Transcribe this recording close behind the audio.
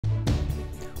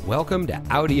Welcome to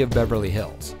Audi of Beverly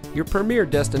Hills, your premier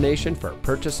destination for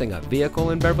purchasing a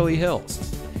vehicle in Beverly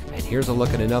Hills. And here's a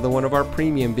look at another one of our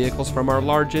premium vehicles from our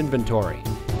large inventory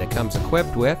that comes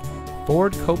equipped with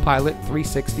Ford Copilot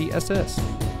 360 Assist,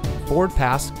 Ford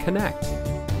Pass Connect,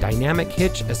 Dynamic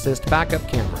Hitch Assist Backup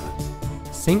Camera,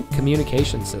 Sync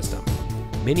Communication System,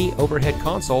 Mini Overhead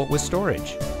Console with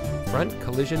storage, Front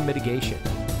Collision Mitigation,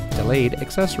 Delayed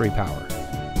Accessory Power,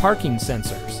 Parking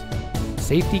Sensors,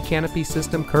 Safety Canopy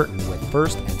System Curtain with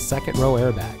first and second row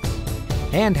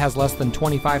airbags, and has less than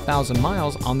 25,000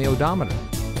 miles on the odometer.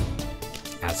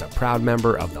 As a proud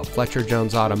member of the Fletcher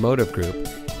Jones Automotive Group,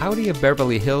 Audi of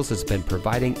Beverly Hills has been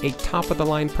providing a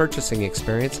top-of-the-line purchasing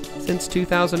experience since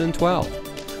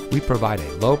 2012. We provide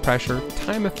a low-pressure,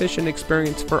 time-efficient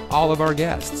experience for all of our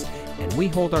guests, and we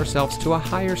hold ourselves to a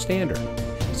higher standard.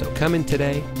 So come in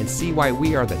today and see why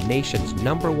we are the nation's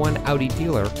 #1 Audi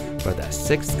dealer for the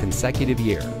 6th consecutive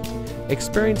year.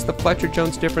 Experience the Fletcher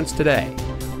Jones difference today.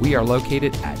 We are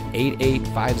located at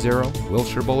 8850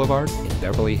 Wilshire Blvd in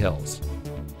Beverly Hills.